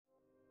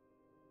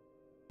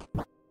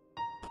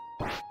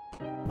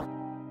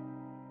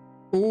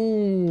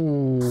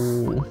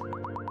Ooh.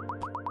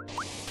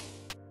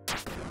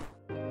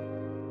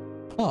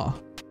 Ah.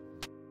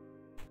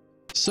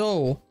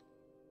 So.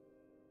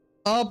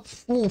 Up.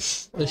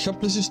 Oof. I have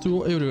places to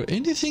go everywhere.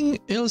 Anything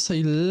else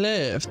I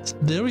left?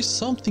 There is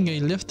something I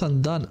left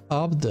undone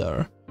up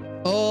there.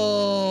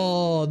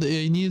 Oh,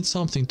 I need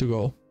something to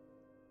go.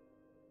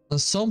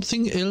 And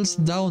something else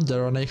down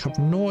there, and I have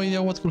no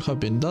idea what could have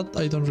been. That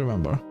I don't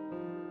remember.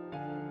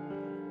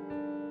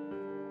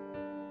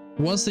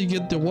 Once I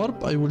get the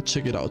warp, I will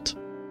check it out.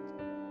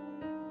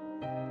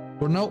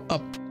 For now,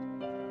 up.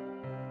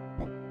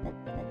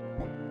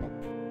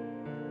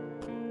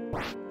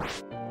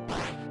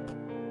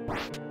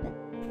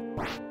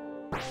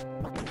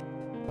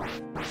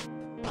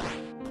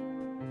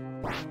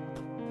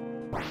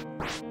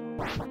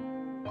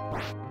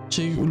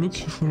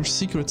 Looking for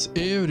secrets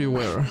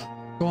everywhere.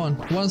 Go on,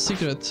 one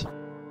secret.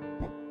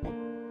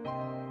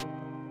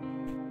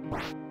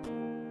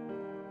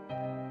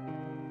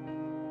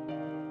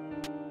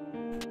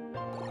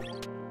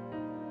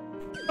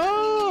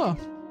 Ah!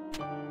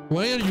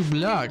 Why are you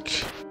black?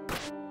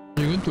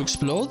 You're going to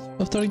explode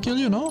after I kill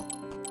you, no?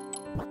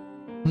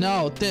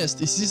 Now,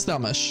 test. Is this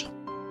damage?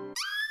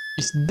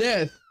 It's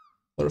death!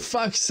 For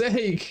fuck's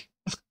sake!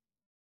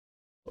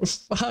 For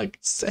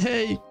fuck's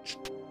sake!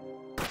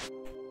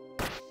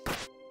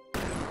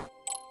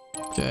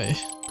 Okay.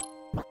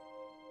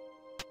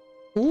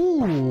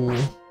 Ooh.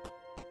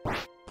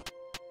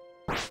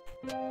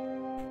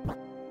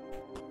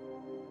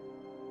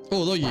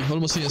 Oh, doggy,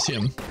 almost didn't see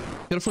him.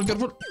 Careful,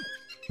 careful.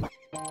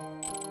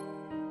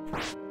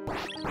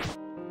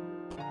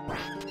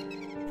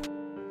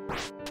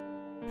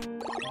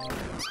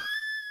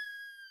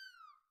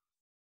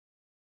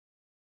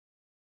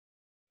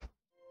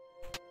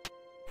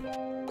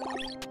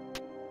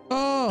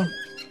 Oh.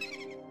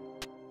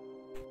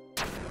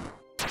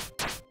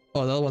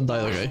 Oh, that one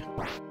died, okay.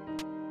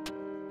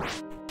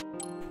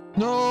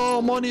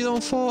 No, money,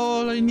 don't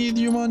fall. I need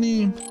you,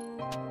 money.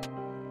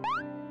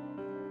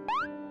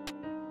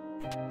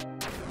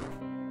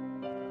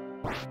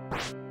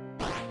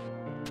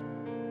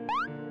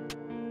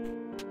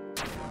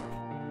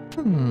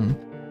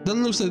 That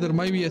looks like there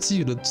might be a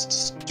secret.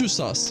 It's too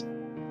sus.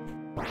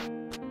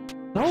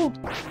 No?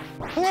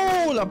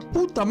 Oh, la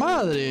puta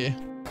madre.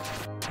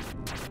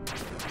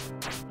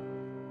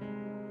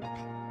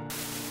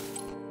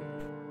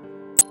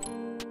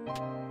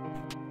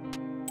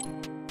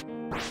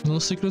 No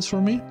secrets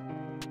for me?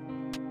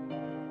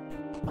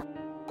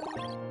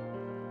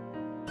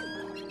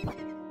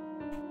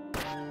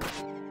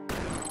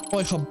 Oh,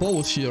 I have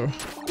both here.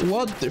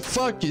 What the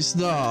fuck is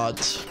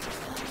that?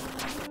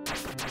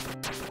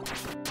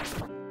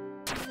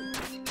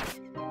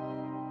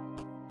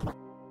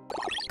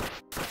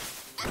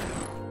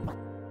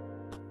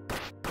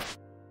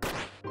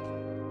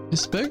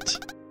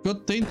 Inspect?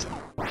 God taint.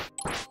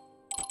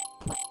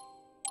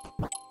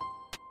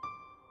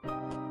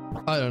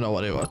 I don't know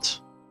what I got.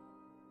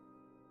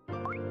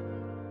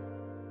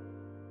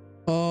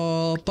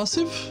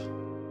 Passive?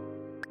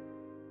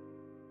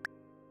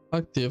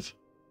 Active.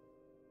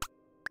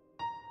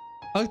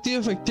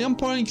 Active effect.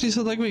 Temporary increase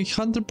attack by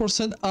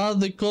 100% at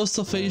the cost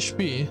of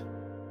HP.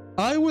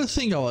 I will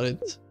think about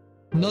it.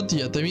 Not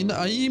yet. I mean,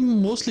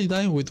 I'm mostly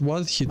dying with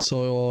one hit,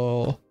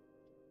 so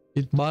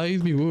it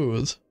might be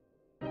good.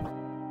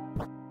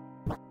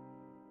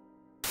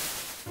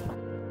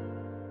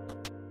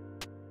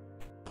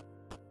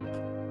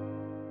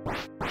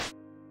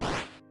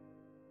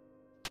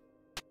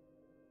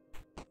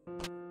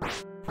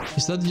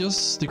 Is that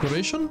just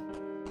decoration?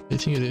 I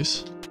think it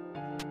is.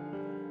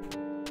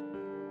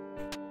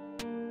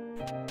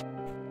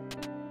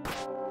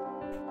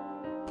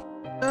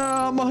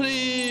 Ah,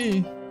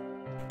 money!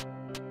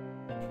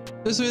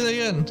 Let's do it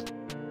again.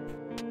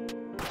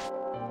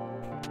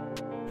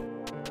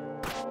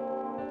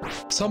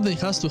 Something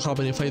has to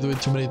happen if I do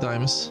it too many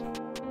times.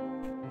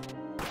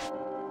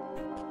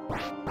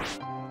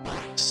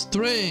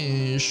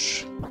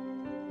 Strange.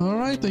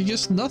 Alright, I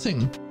guess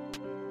nothing.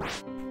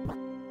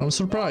 I'm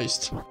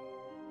surprised.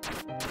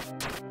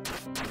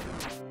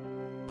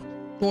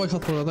 Oh, I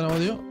had forgotten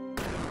about you.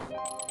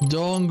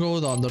 Don't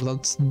go down there,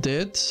 that's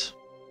dead.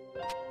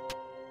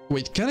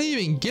 Wait, can I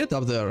even get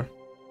up there?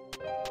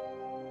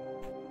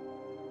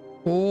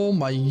 Oh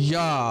my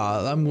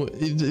god,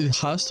 it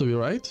has to be,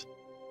 right?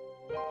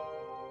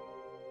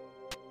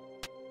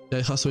 Yeah,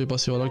 it has to be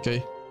possible,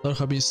 okay. There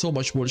have been so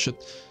much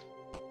bullshit.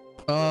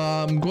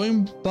 I'm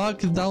going back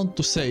down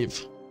to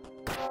save.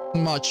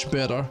 Much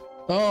better.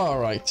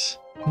 Alright.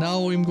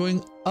 Now I'm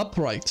going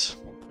upright.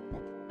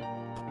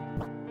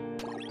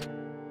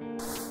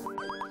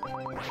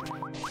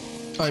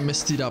 I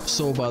messed it up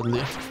so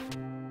badly.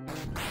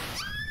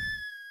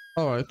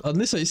 Alright, at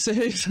least I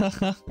saved.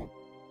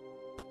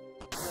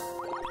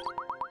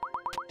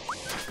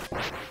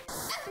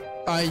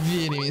 I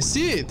didn't even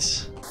see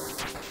it.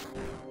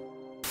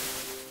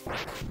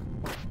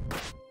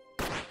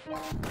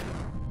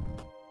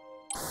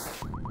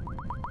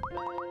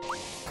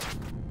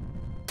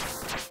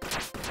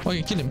 Oh, I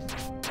can kill him.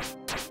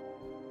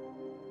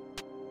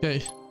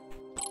 Okay.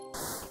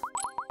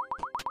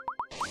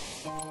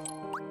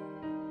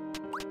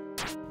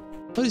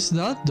 What is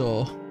that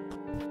though?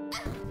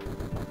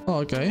 Oh,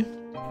 okay.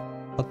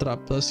 A trap,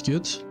 that's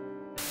cute.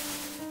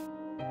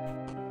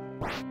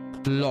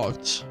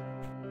 Locked.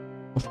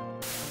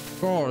 Of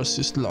course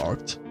it's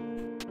locked.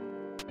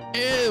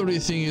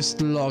 Everything is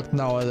locked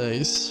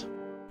nowadays.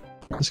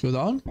 Let's go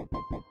down.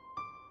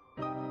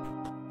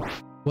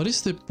 What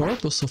is the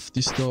purpose of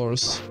these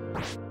doors?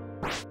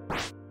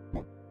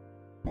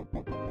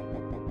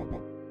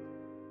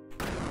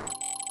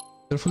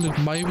 Careful, there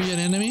might be an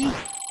enemy.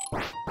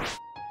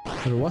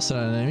 There was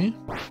an enemy.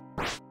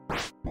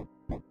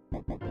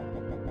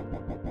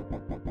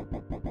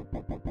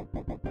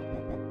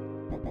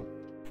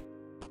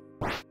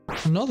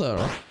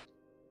 Another.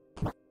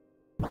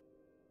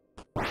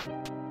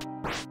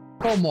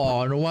 Come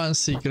on, one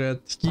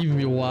secret. Give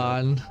me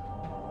one.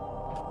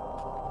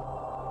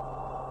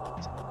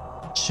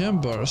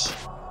 Chambers.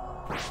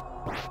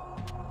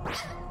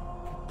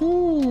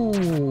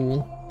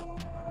 Ooh.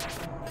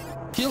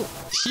 Heal,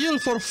 heal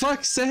for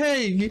fuck's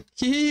sake!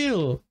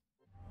 Heal!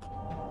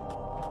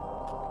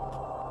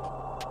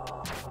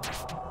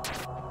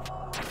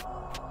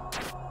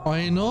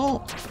 I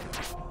know.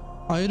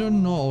 I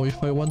don't know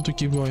if I want to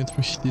keep going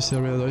through this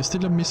area though. I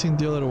still am missing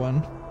the other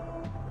one.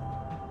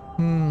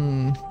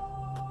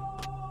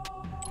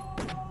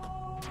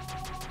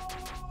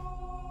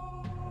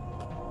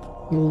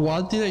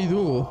 What did I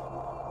do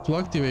to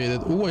activate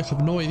it? Oh, I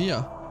have no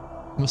idea.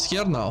 I'm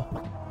scared now.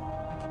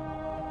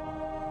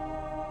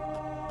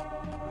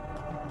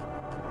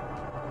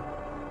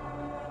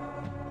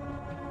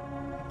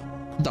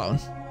 Down.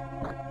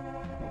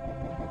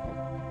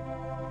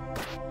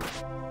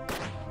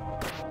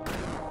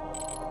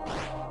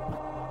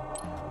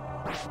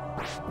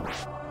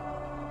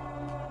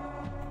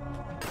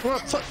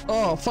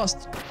 Oh,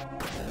 fast.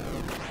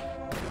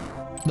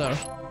 There.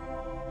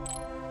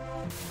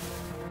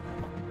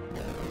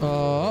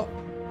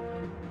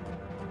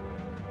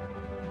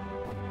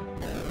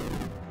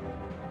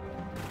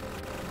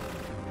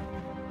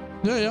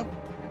 Yeah.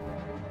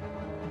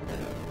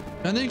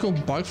 Can they go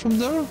back from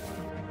there?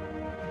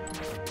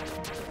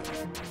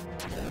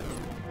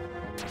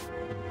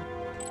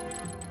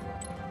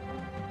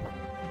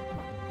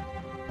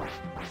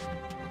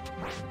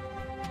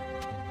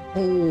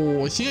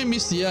 Oh, I think I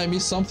missed, I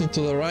missed something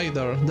to the right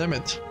there, damn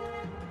it.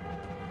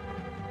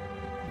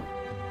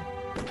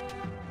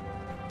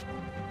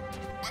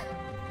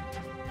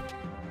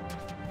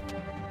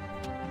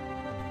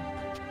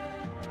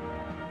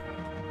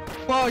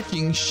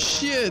 Fucking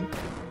shit!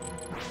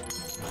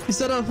 Is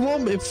that a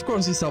bomb? Of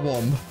course it's a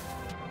bomb.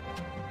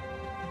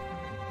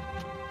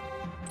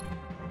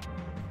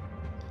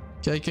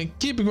 Okay, I can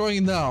keep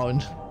going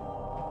down.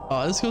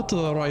 Let's go to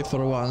the right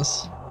for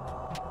once.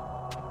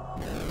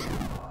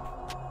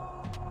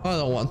 I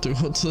don't want to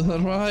go to the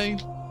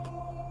right.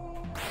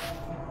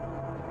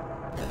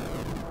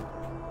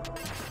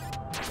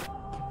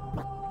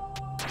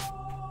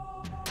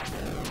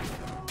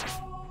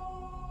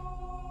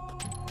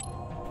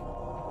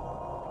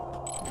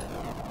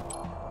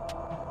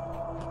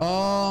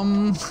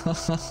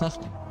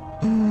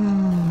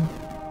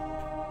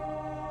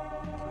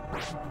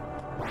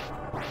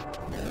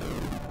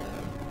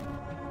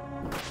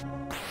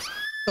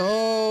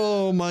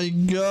 Oh my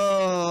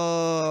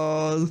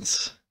god.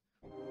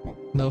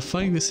 Now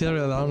find this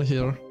area down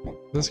here.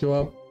 Let's go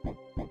up.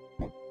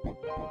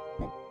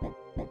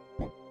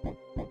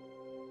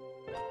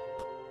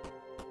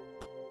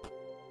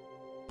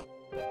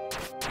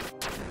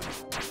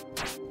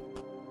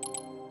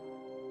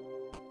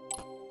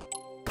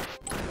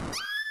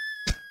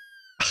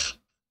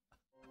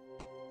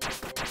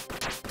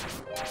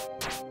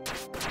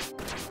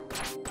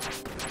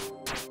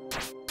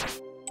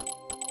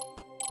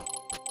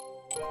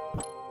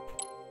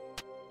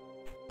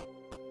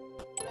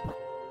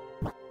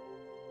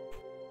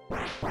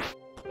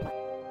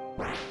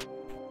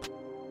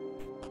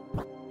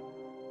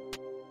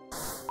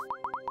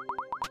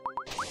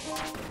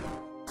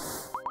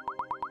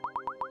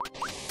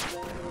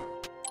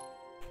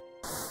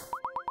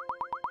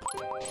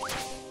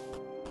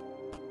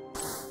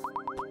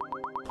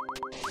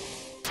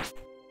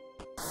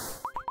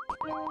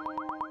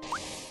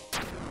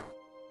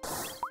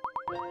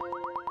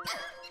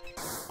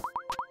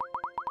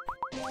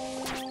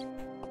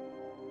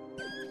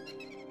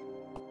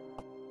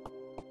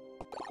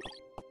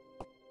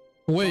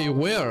 Wait,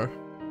 where?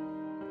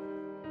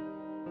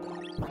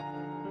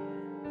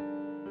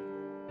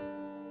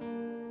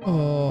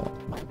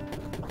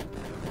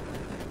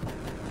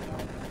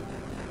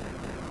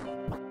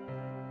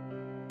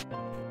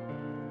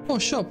 Oh,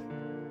 shop.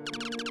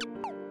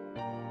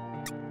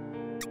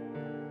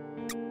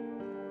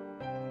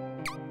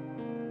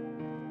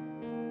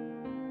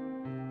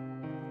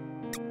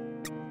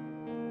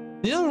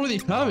 They already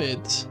have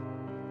it.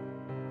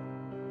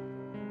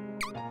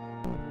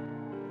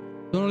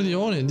 They already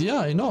own it. Yeah,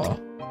 I know.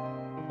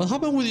 What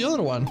happened with the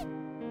other one?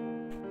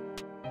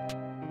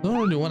 Don't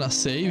really want to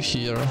save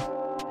here.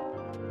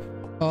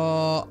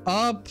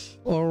 Up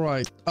or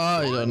right?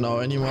 I don't know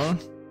anymore.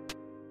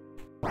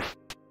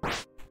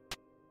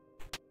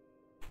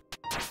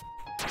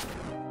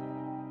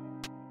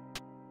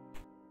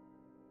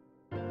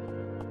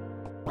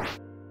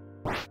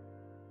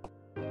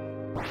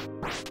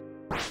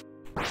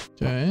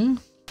 Okay.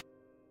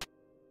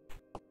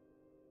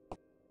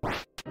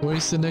 Where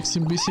is the next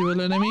invisible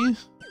enemy?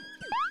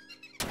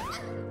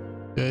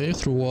 Okay,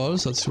 through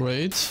walls, that's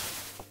great.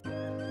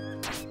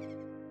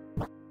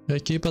 Okay,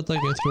 keep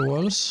attacking through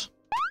walls.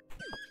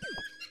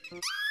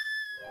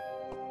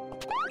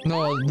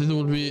 No, this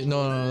will be...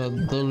 No,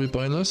 that will be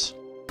pointless.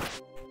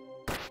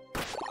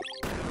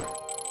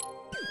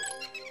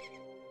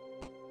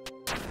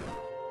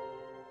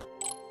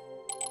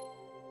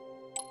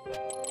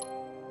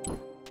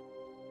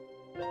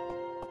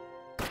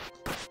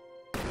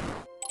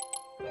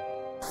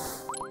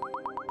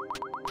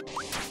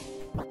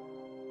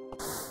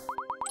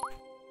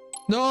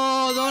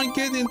 No, don't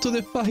get into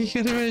the fucking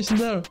animation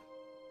there.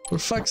 For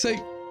fuck's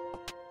sake.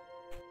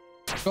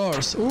 Of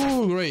course.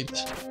 Ooh, great.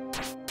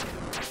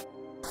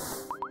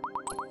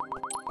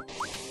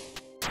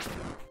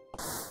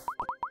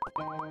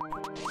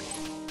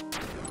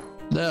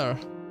 There.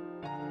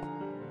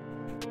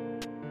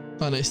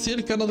 And I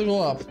still cannot go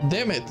up.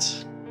 Damn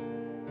it.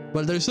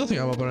 Well, there is nothing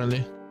up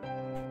apparently.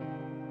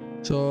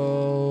 So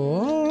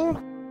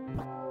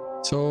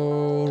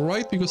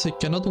right, because I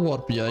cannot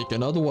warp yet. I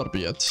cannot warp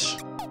yet.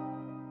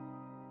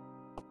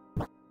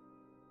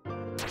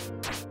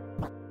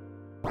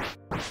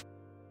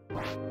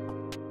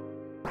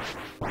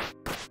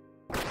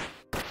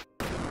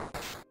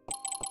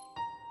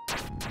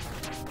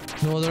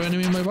 No other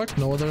enemy in my back?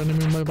 No other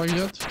enemy in my back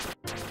yet?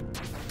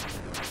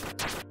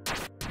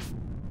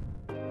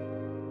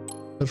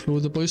 Careful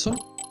with the poison.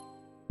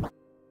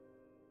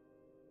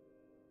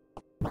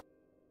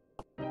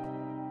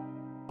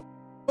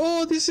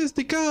 Oh, this is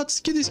the cats!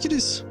 Kitties,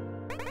 kitties!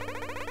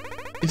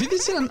 If it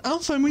is an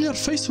unfamiliar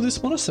face to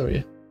this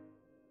monastery.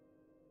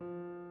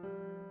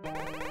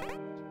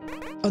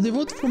 A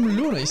devote from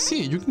Luna, I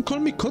see. You can call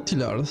me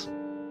Cotillard.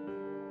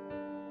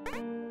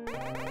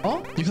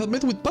 Oh, you have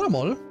met with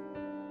Paramol?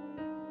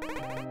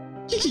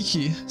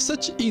 Kikiki,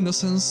 such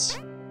innocence.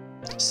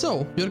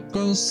 So, you're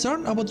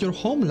concerned about your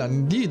homeland.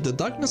 Indeed, the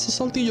darkness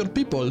assaulting your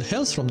people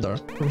hails from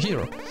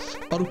here.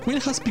 Our queen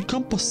has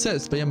become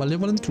possessed by a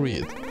malevolent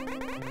greed.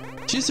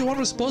 She's the one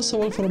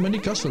responsible for many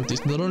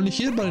casualties, not only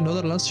here but in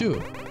other lands too.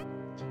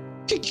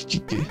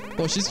 Kiki.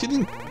 Oh, she's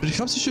getting...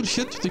 Perhaps you should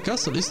head to the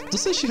castle.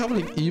 Doesn't she have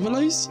like evil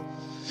eyes?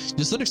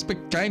 Just don't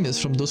expect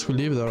kindness from those who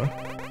live there.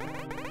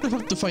 You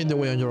have to find a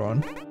way on your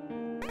own.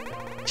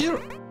 Here,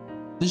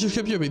 they should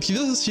help you a bit. She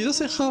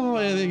doesn't have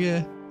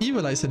like,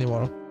 evil eyes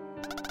anymore.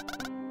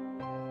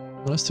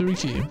 Monastery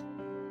key.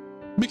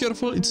 Be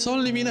careful, it's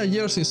only been a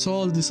year since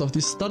all this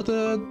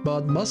started,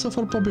 but most of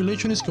our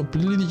population is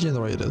completely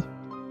degenerated.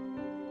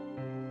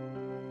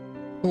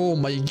 Oh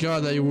my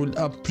god, I would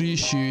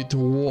appreciate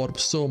warp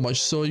so much.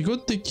 So you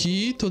got the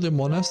key to the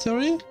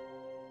monastery?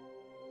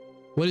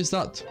 What is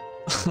that?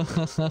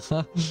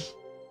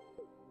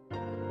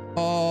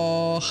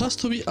 Has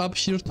to be up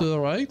here to the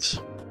right.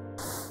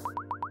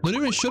 Not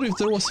even sure if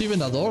there was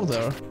even a door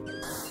there.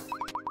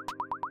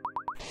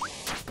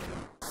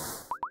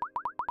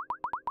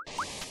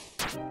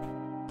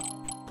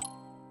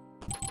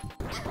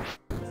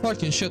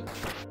 Fucking shit.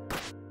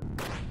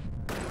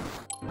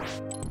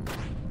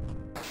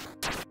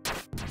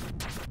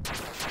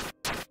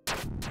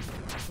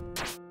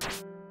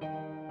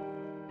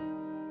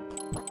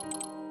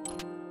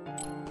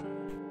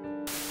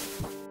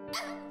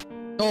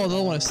 Oh,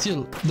 that one is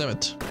still, damn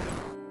it.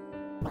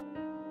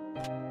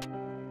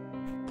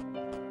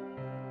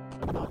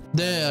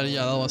 There,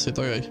 yeah, that was it,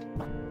 okay.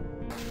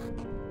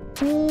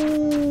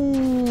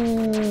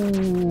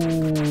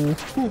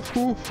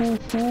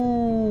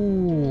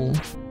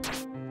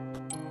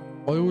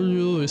 Why will you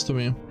do this to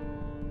me?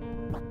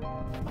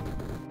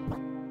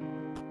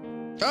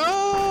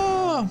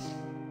 Ah!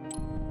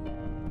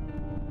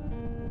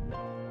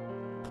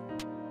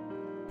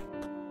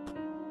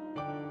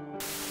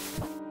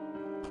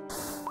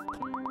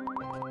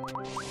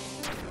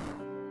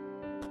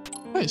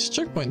 Nice,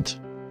 checkpoint.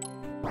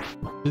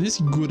 It is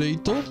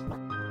Gureito.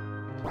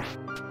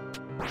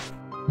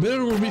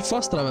 Better will be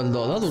fast travel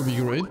though, that will be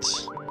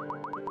great.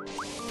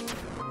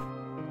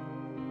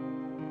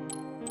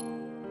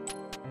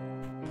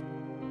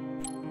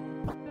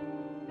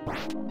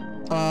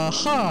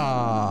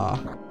 Aha!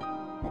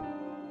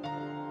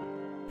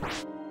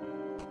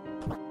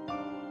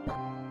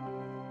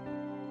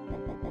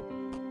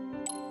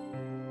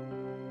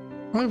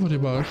 Ivory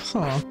bar,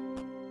 huh?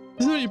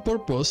 Is there any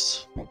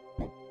purpose?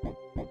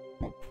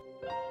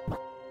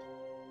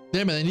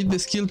 Damn it, I need the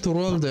skill to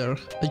roll there.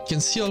 I can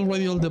see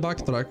already all the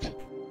backtrack.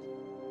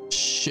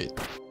 Shit.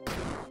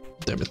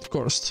 Damn it,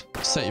 cursed.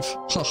 Save.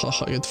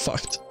 Haha, get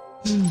fucked.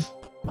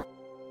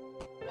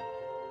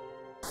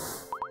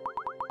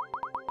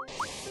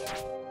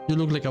 You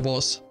look like a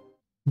boss.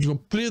 You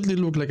completely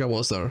look like a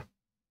boss there.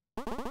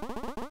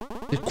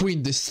 The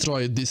queen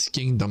destroyed this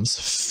kingdom's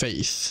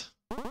faith.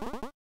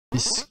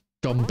 This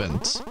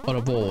convent, or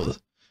abode,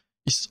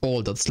 is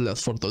all that's left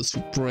for those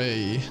who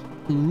pray.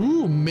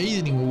 Ooh,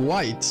 maiden in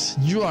white,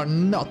 you are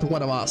not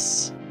one of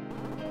us.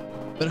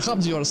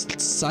 Perhaps you are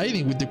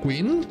siding with the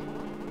queen?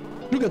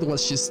 Look at what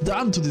she's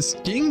done to this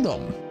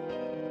kingdom.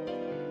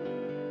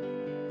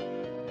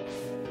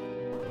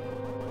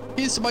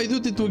 It's my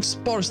duty to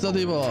expose that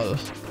evil.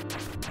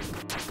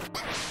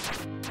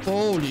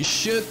 Holy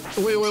shit.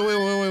 Wait,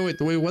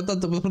 what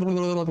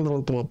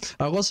the...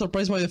 I was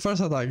surprised by the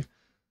first attack.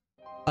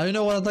 I don't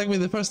know what attacked me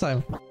the first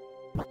time.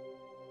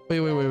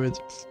 Wait.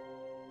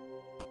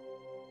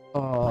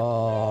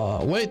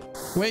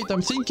 Wait,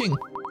 I'm thinking.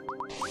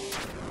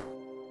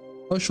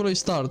 How should I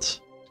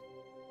start?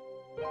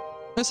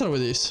 Let's start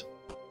with this.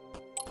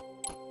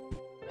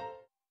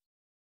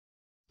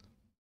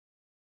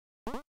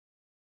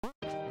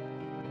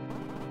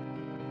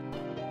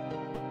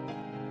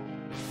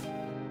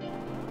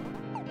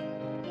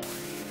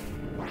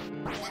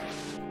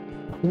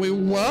 Wait,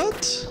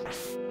 what?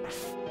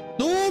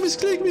 No,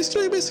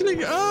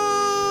 misclick!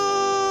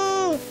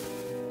 Ah!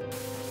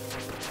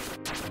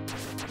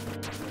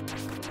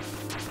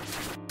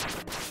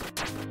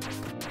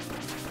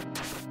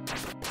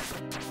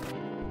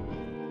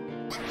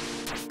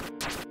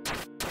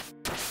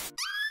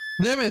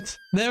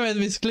 Damn it,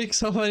 misclick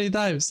so many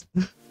times.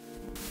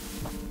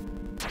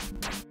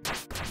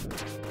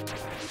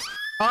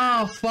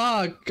 Ah,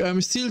 fuck, I'm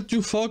still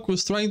too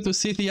focused trying to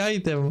see the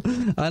item,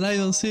 and I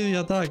don't see the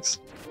attacks.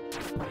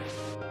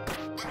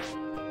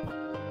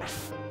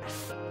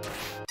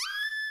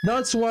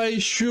 That's why I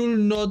should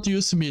not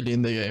use melee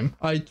in the game.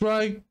 I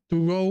tried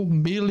to go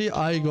melee,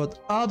 I got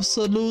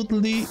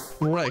absolutely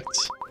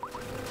wrecked.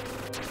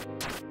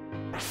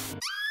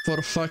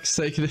 For fuck's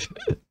sake, the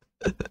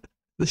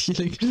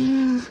healing.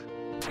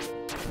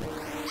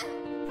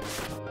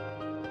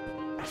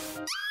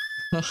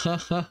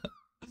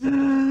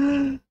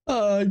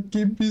 I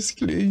keep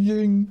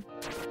misclicking.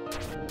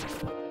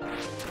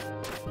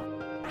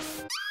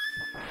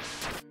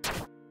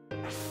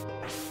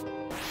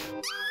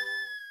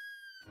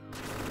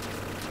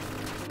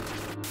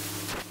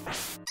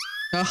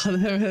 Ah,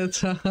 damn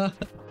it.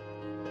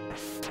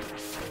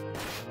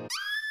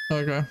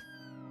 Okay.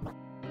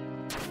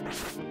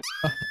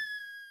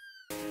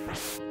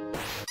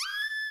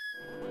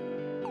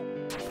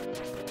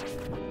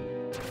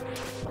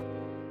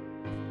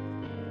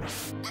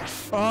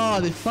 Ah,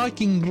 the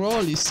fucking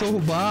roll is so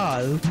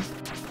bad.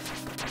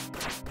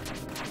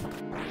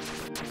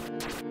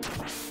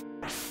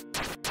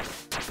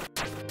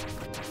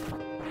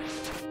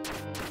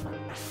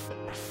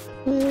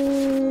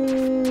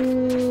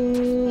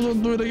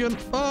 Don't do it again.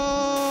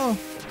 Ah!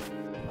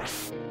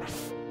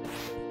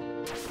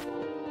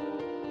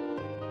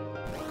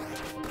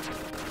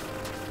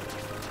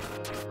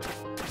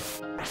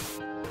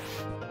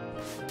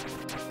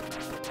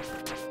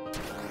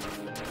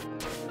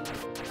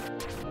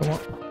 Come on.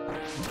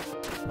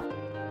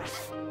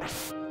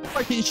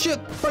 Fucking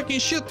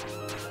shit!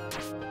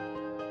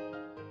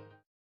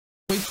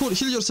 Wait, cool,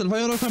 heal yourself. I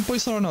don't know if I'm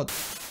poisoned or not.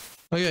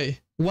 Okay,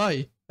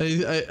 why?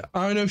 I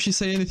don't know if she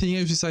said anything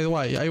else besides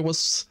why. I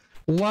was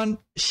one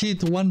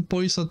hit, one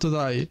poison to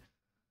die.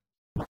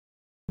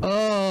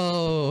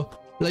 Oh,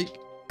 like...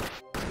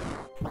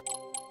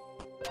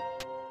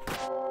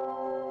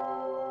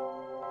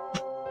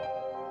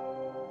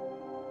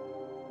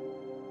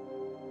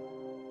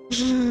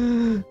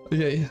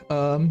 Okay,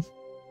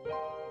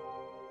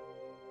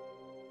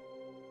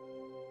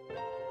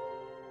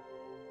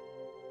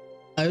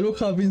 I look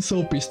have been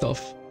so pissed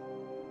off.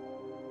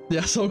 They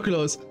are so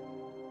close.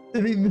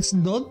 I mean, it's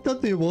not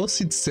that the boss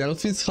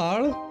itself is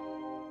hard.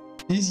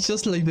 It's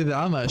just like the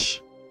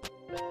damage.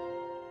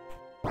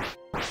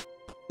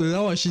 The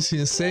damage is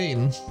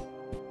insane.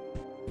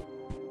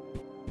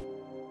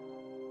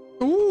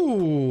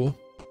 Ooh!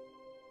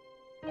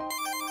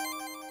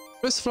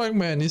 Press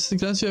fragment is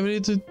grants you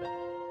ability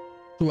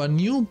to a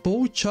new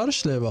bow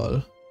charge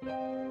level.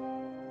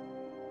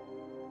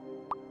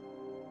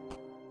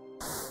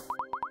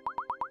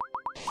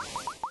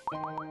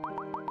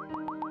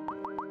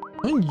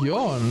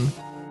 Yawn.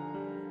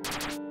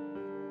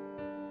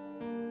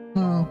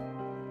 Oh.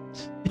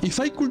 If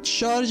I could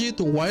charge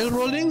it while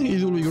rolling,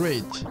 it would be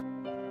great.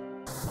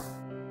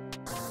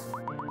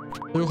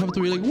 You have to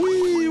be like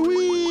wee.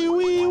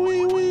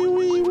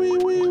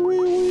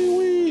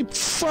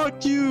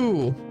 Fuck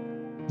you.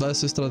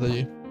 That's the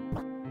strategy.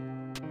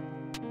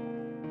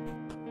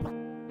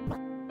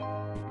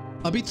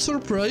 A bit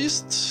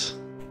surprised.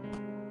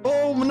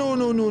 Oh no.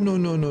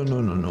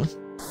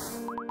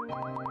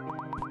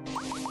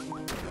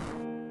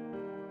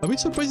 A bit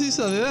surprised it's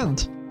at the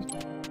end.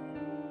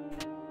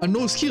 And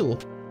no skill.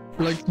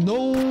 Like,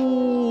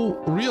 no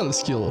real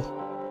skill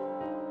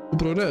to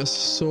progress.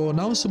 So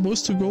now I'm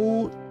supposed to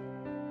go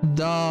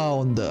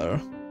down there.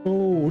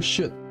 Oh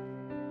shit.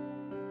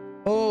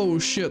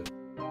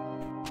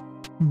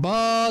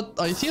 But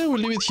I think I will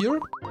leave it here.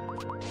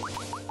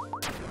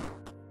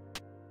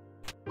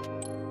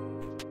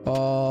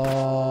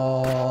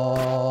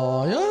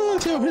 Yeah, I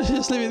think I will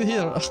just leave it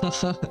here.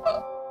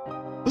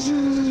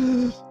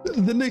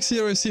 The next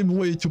area seemed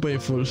way too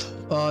painful.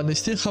 And I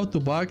still have to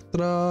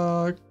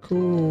backtrack.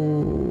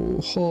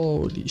 Oh,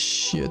 holy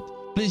shit.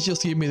 Please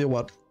just give me the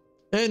word.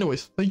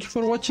 Anyways, thank you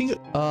for watching.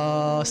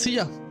 See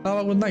ya. Have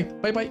a good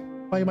night. Bye.